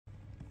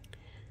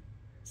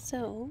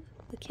So,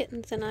 the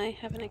kittens and I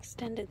have an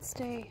extended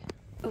stay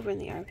over in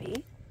the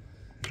RV,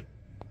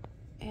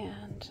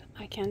 and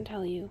I can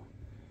tell you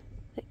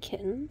that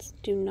kittens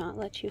do not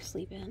let you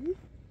sleep in.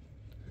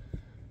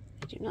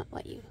 They do not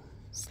let you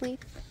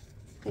sleep.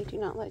 They do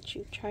not let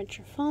you charge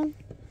your phone.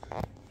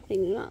 They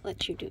do not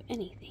let you do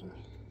anything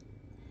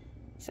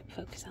except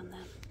focus on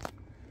them.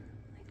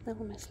 Like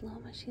little Miss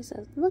Loma, she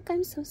says, "Look,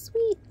 I'm so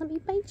sweet. Let me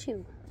bite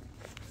you."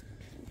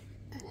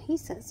 And he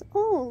says,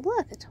 "Oh,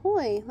 look, a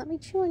toy. Let me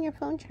chew on your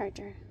phone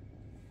charger."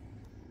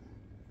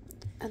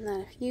 And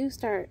then if you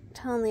start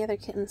telling the other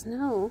kittens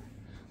no,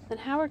 then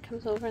Howard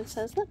comes over and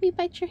says, "Let me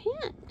bite your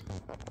hand."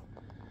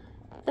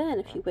 Then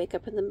if you wake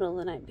up in the middle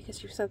of the night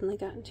because you've suddenly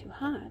gotten too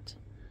hot,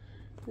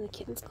 and the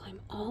kittens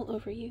climb all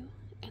over you,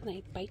 and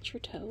they bite your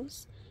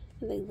toes,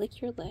 and they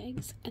lick your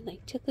legs, and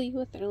they tickle you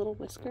with their little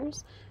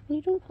whiskers, and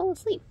you don't fall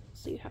asleep,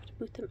 so you have to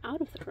boot them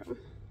out of the room.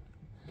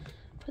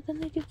 But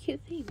then they do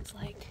cute things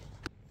like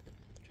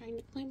trying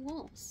to climb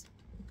walls,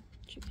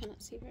 which you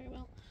cannot see very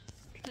well,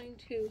 trying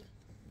to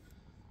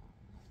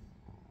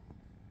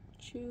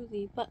chew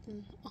the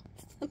button off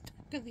the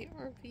back of the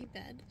RV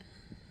bed,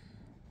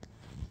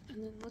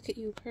 and then look at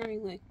you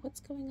purring like, "What's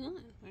going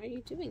on? Why are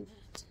you doing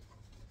that?" Oh,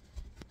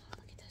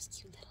 look at those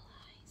cute little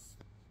eyes.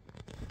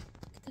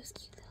 Look at those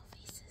cute little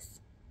faces.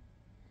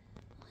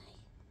 Hi.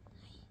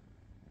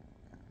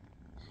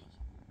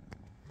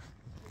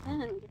 Hi.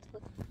 And then we get to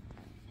look at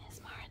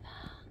Miss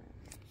Martha.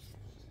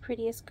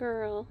 Prettiest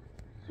girl.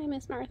 Hi,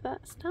 Miss Martha.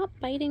 Stop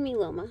biting me,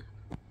 Loma.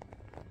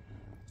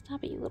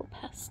 Stop it, you little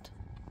pest.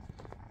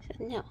 She said,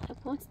 "No, I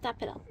won't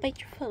stop it. I'll bite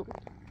your phone."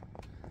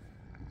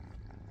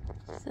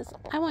 She says,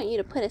 "I want you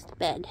to put us to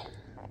bed."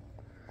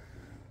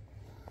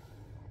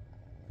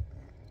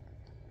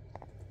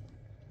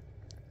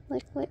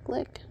 Lick, lick,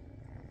 lick.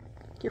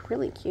 You're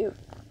really cute.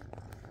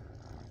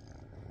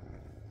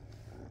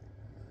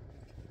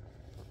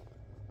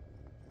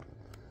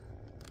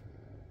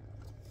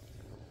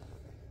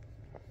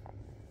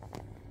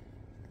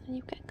 And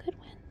you've got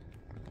Goodwin.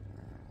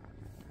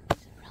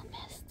 She's a real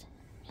mist.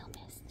 Real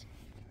mist.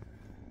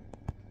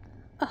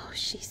 Oh,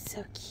 she's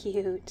so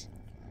cute.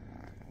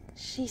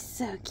 She's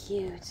so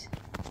cute.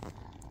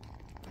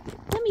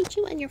 Let me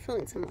chew on your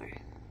phone some more.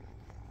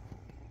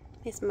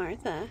 Miss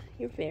Martha,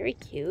 you're very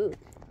cute.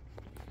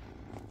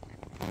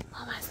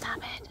 Mama, stop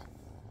it.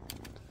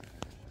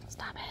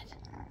 Stop it.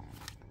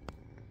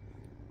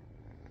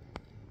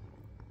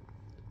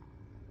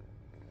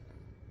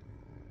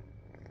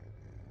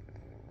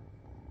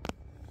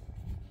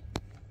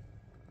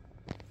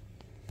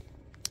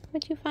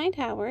 What'd you find,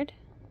 Howard?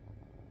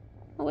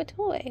 Oh, a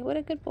toy. What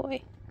a good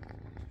boy.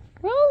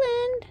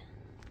 Roland!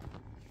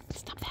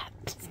 Stop that.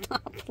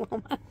 Stop,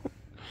 Loma.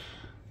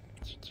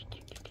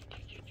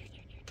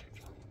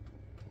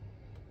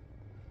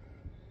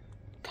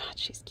 God,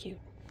 she's cute.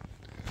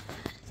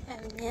 Oh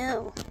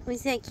no.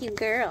 Who's that cute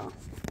girl?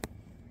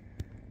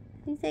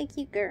 Who's that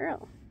cute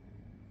girl?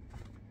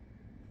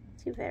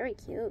 She's very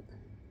cute.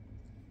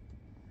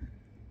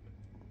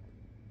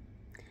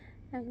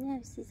 Oh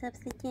no, she's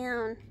upside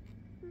down.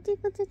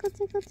 Tickle, tickle,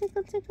 tickle,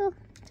 tickle, tickle.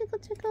 Tickle,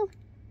 tickle.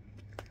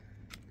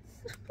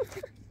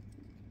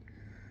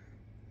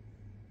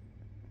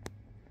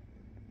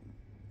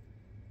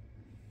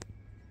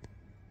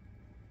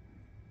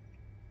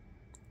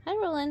 Hi,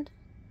 Roland.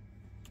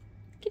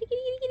 Kitty,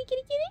 kitty, kitty, kitty,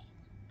 kitty, kitty.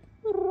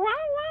 Wow,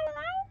 wow,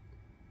 wow.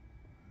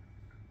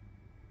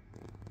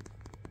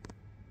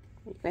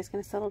 Are you guys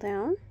gonna settle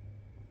down?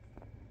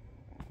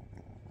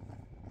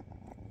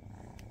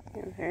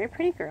 You're a very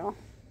pretty girl.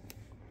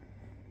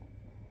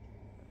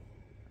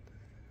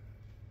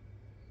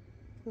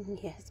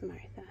 Yes,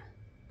 Martha.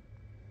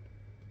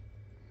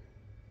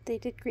 They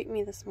did greet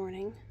me this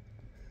morning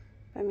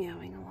by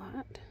meowing a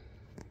lot.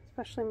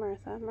 Especially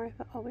Martha.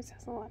 Martha always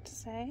has a lot to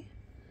say.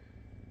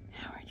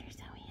 Howard, you're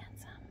so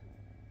handsome.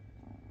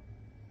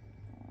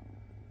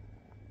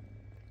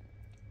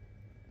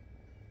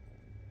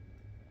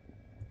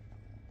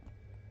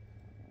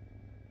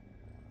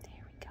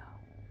 There we go.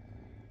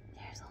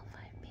 There's all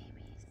 5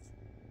 babies.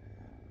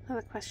 Now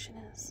the question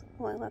is,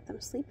 will I let them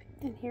sleep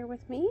in here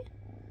with me?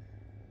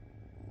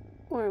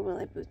 Or will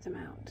I boot them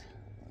out?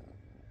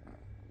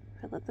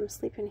 If I let them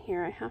sleep in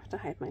here, I have to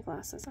hide my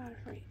glasses out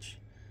of reach,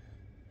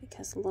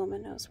 because Loma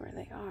knows where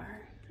they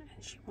are,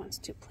 and she wants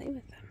to play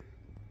with them.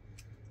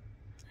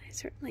 I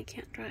certainly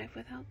can't drive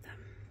without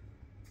them.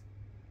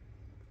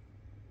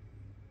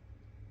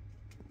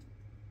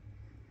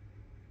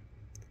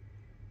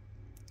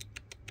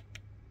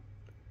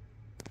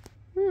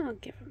 I'll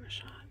give them a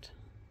shot.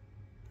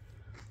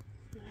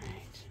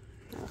 Alright,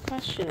 now the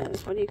question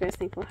is, what do you guys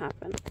think will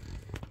happen?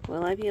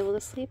 Will I be able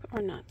to sleep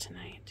or not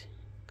tonight?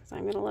 Because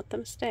I'm going to let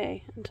them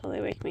stay until they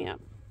wake me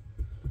up.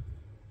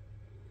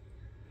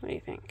 What do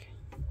you think?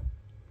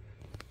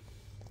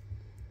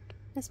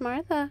 Miss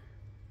Martha?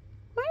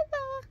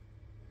 Martha!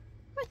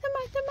 Martha,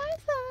 Martha,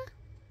 Martha!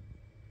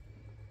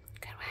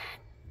 Good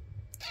one.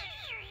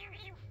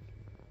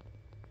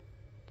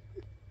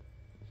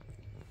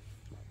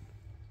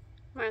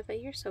 Martha,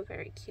 you're so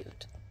very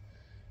cute.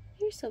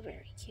 You're so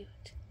very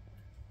cute.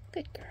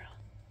 Good girl.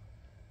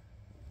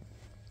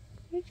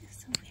 You're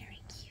just so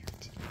very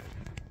cute.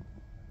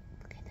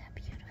 Look at that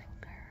beautiful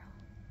girl.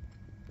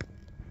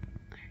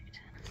 Alright.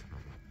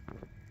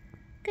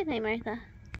 Good night, Martha.